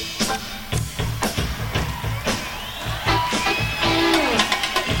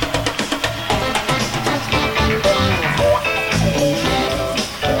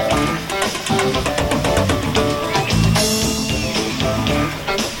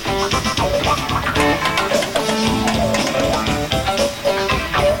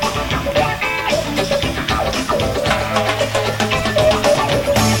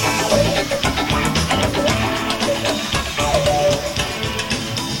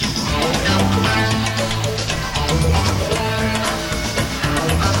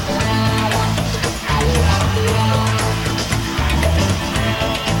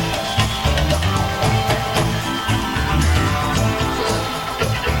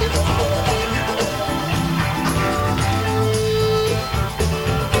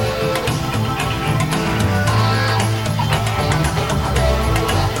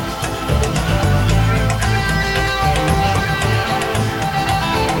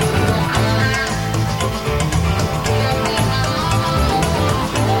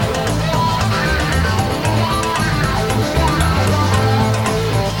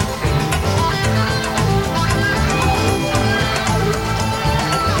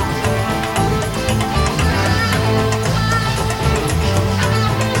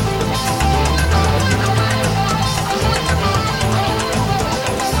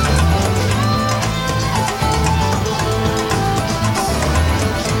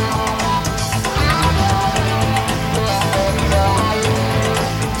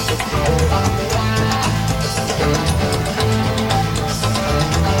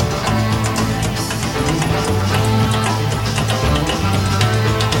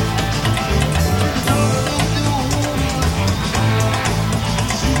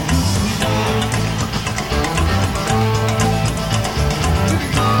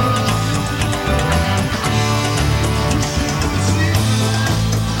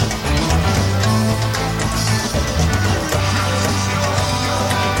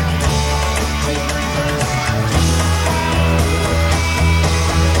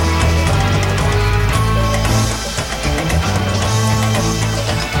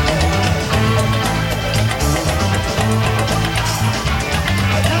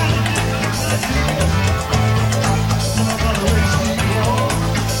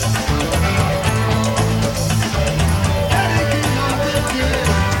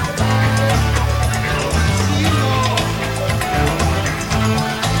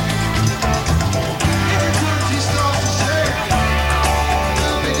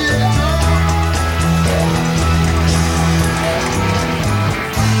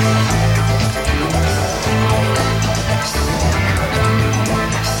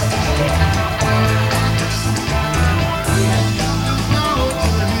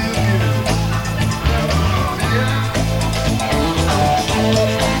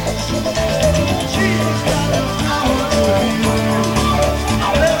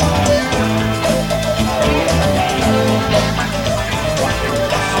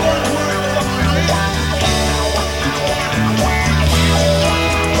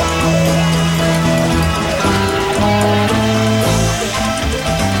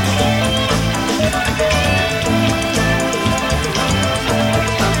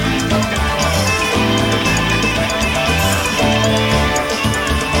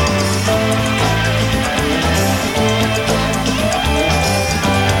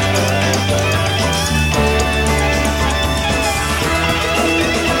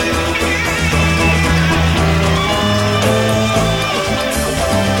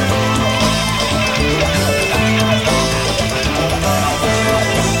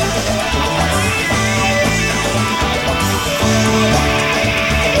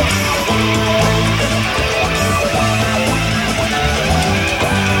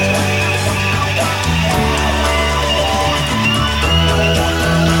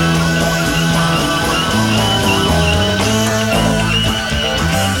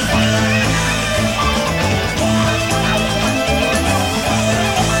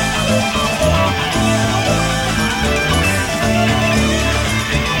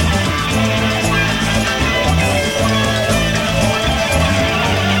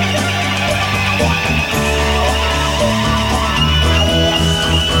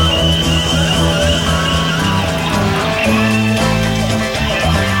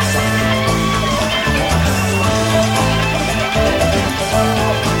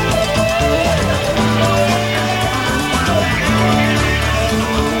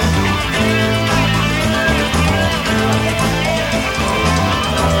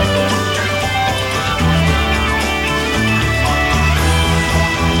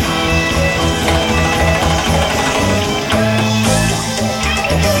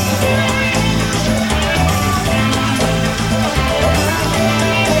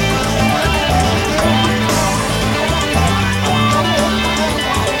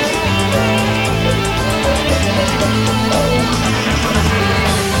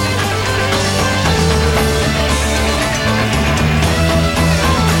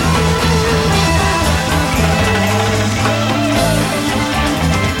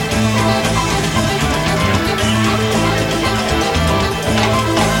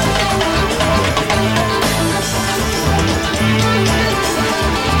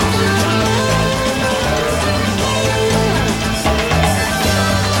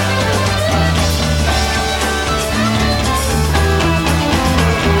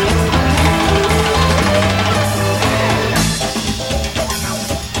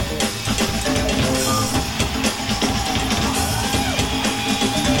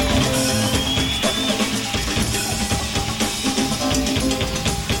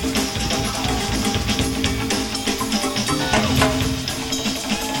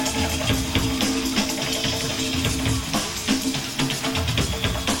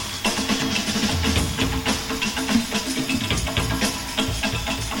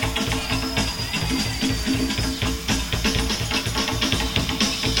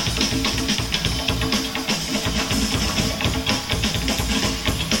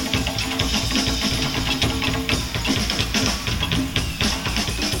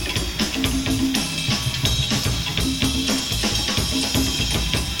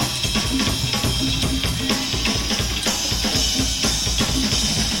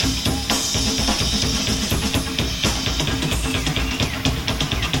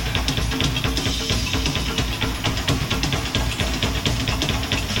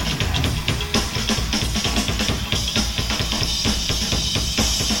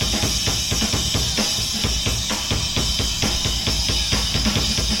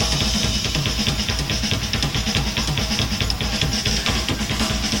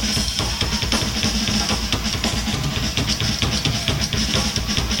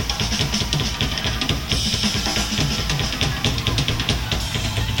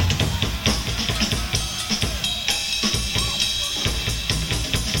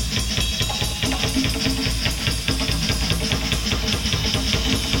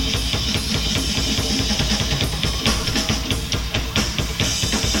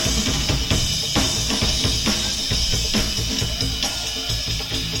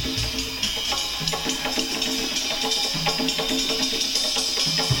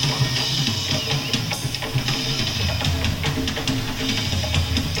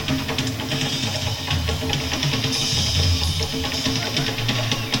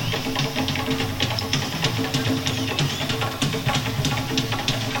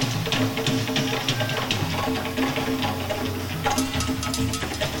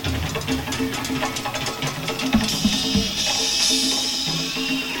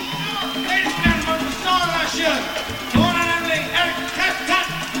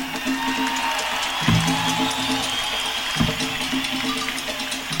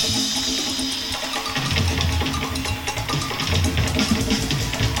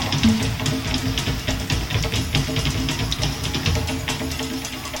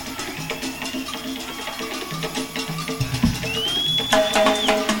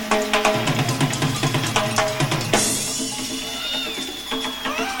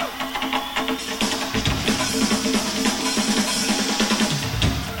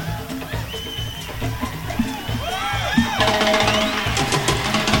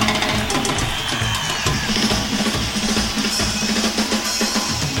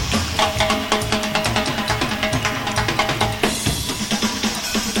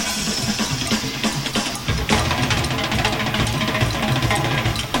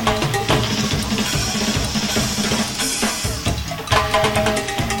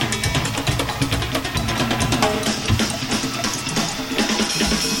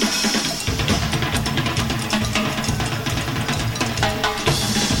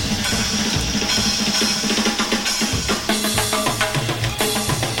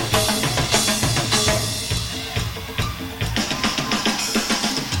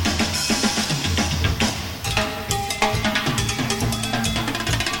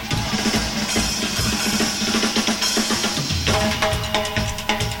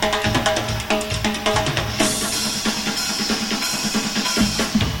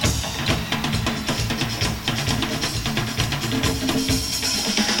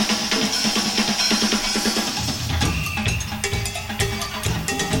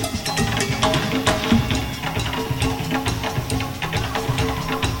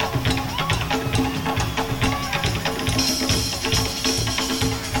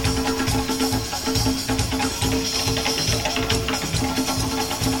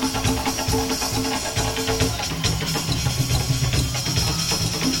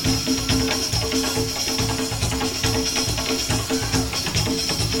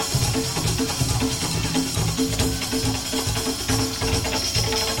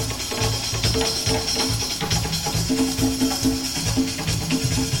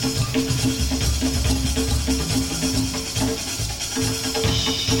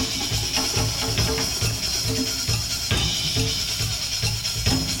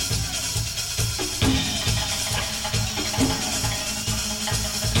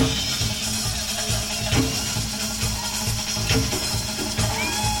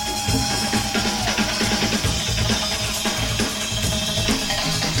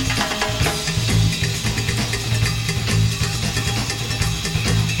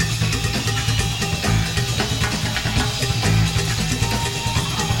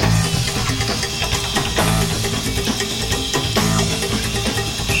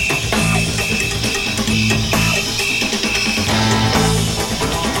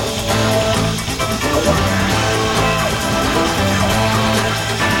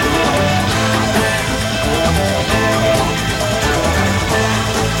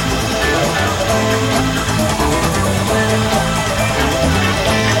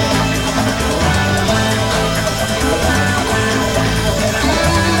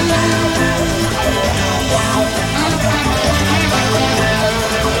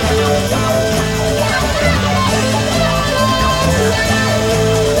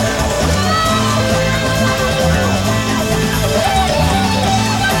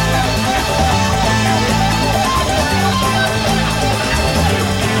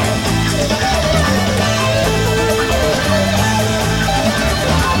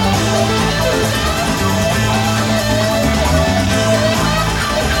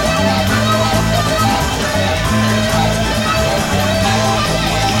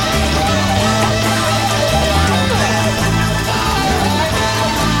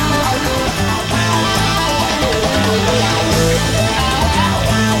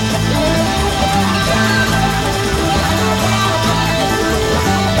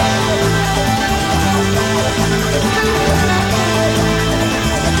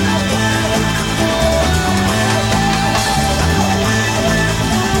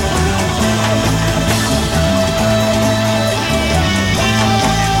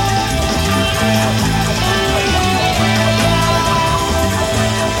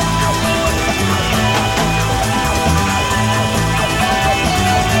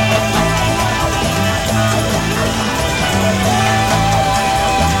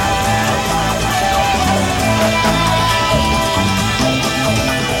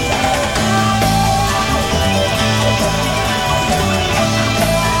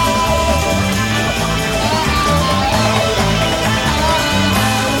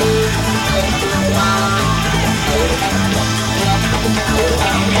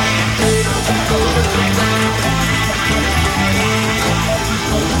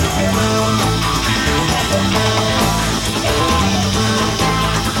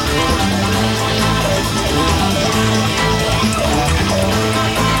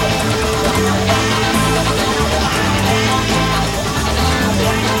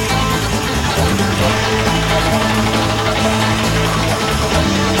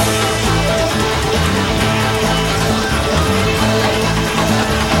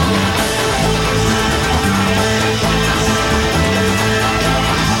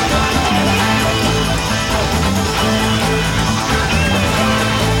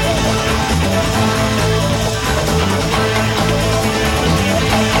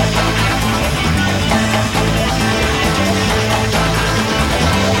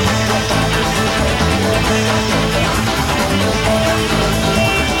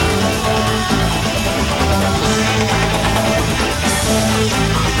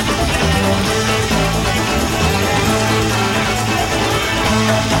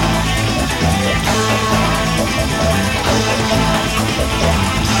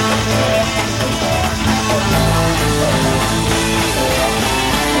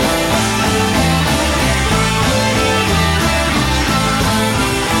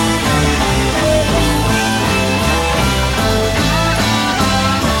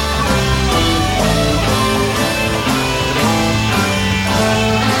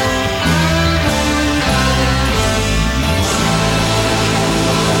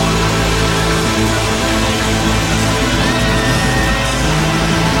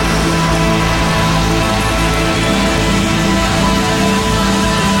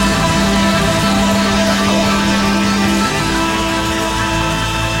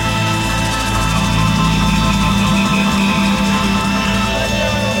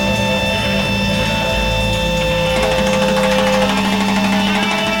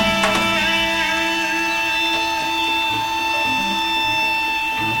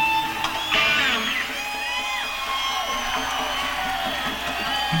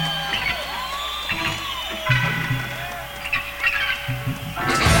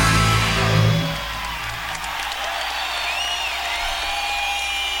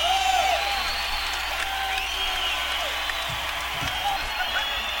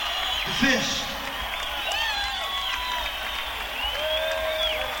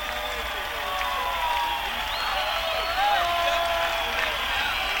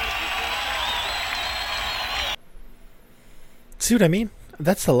 See what I mean?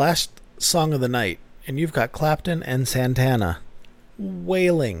 That's the last song of the night, and you've got Clapton and Santana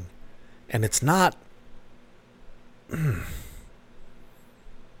wailing, and it's not...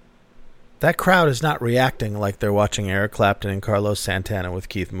 That crowd is not reacting like they're watching Eric Clapton and Carlos Santana with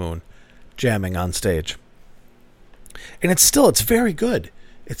Keith Moon jamming on stage. And it's very good.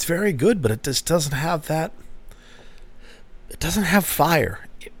 It's very good, but it just doesn't have that... It doesn't have fire.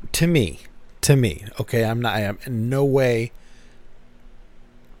 To me. Okay, I am in no way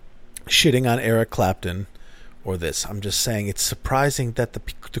shitting on Eric Clapton or this. I'm just saying it's surprising that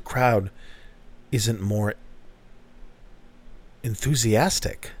the crowd isn't more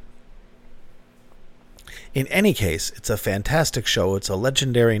enthusiastic. In any case, it's a fantastic show. It's a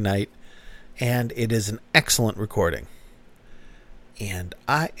legendary night, and it is an excellent recording. And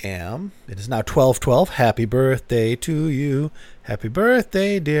it is now 12:12. Happy birthday to you. Happy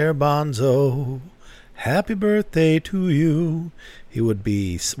birthday, dear Bonzo. Happy birthday to you. He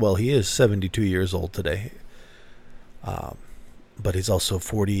is 72 years old today. But he's also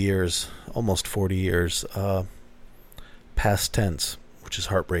almost 40 years, past tense, which is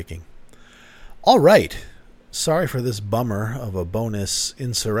heartbreaking. All right. Sorry for this bummer of a bonus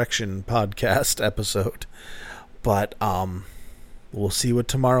Insurrection podcast episode, but we'll see what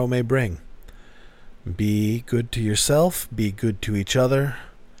tomorrow may bring. Be good to yourself, be good to each other,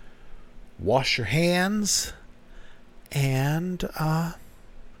 wash your hands, and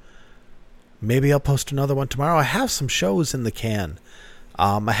maybe I'll post another one tomorrow. I have some shows in the can.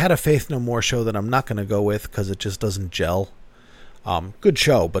 I had a Faith No More show that I'm not going to go with because it just doesn't gel. Good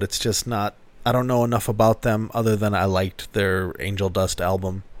show, but it's just not... I don't know enough about them other than I liked their Angel Dust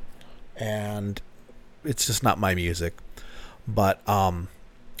album, and it's just not my music. But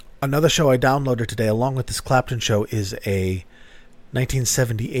another show I downloaded today along with this Clapton show is a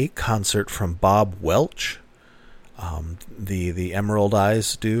 1978 concert from Bob Welch, the Emerald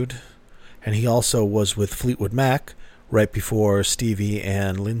Eyes dude, and he also was with Fleetwood Mac right before Stevie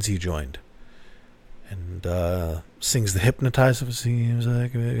and Lindsay joined. And sings the Hypnotized. It seems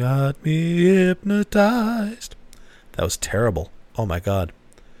like it got me hypnotized. That was terrible. Oh my God.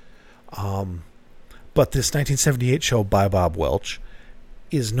 But this 1978 show by Bob Welch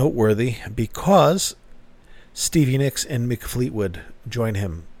is noteworthy because Stevie Nicks and Mick Fleetwood join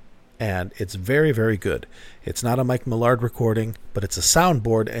him, and it's very, very good. It's not a Mike Millard recording, but it's a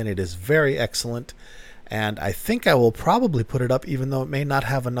soundboard, and it is very excellent. And I think I will probably put it up, even though it may not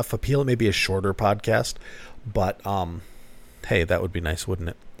have enough appeal. It may be a shorter podcast, but hey, that would be nice, wouldn't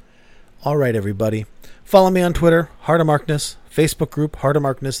it? All right, everybody. Follow me on Twitter, Heart of Markness, Facebook group, Heart of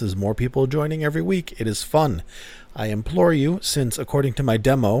Markness. There's more people joining every week. It is fun. I implore you, since according to my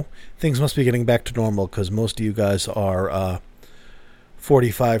demo, things must be getting back to normal because most of you guys are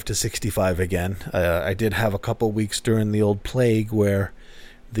 45 to 65 again. I did have a couple weeks during the old plague where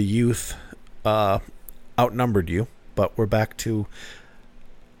the youth outnumbered you, but we're back to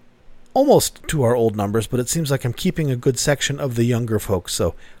almost to our old numbers, but it seems like I'm keeping a good section of the younger folks.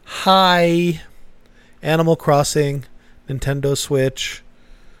 So, hi, Animal Crossing, Nintendo Switch,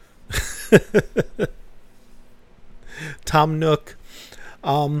 Tom Nook.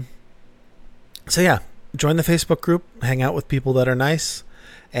 So yeah, join the Facebook group, hang out with people that are nice.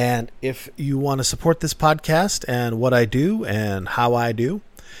 And if you want to support this podcast and what I do and how I do,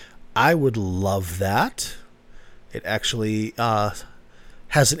 I would love that. It actually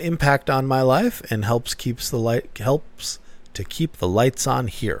has an impact on my life and helps to keep the lights on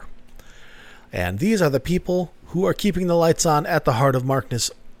here. And these are the people who are keeping the lights on at the Heart of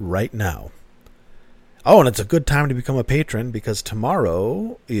Markness right now. Oh, and it's a good time to become a patron because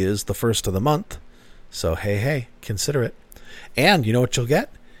tomorrow is the first of the month. So hey, consider it. And you know what you'll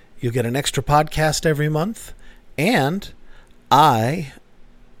get? You'll get an extra podcast every month, and I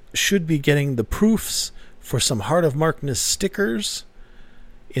should be getting the proofs for some Heart of Markness stickers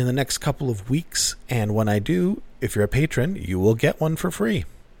in the next couple of weeks. And when I do, if you're a patron, you will get one for free.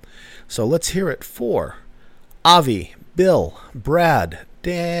 So let's hear it for Avi, Bill, Brad,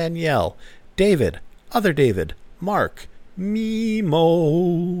 Danielle, David, Other David, Mark,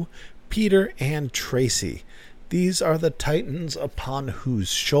 Mimo, Peter, and Tracy. These are the titans upon whose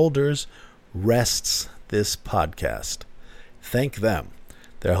shoulders rests this podcast. Thank them.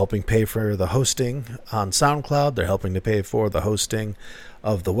 They're helping pay for the hosting on SoundCloud. They're helping to pay for the hosting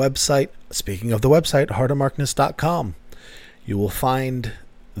of the website. Speaking of the website, heartofmarkness.com. You will find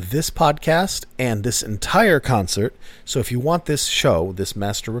this podcast and this entire concert. So if you want this show, this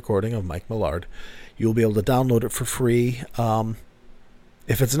master recording of Mike Millard, you'll be able to download it for free.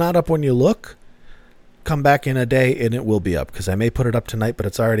 If it's not up when you look, come back in a day and it will be up, because I may put it up tonight, but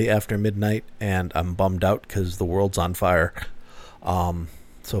it's already after midnight and I'm bummed out because the world's on fire.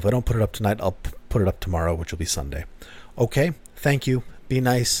 So if I don't put it up tonight, I'll put it up tomorrow, which will be Sunday. Okay, thank you. Be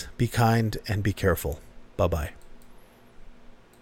nice, be kind, and be careful. Bye-bye.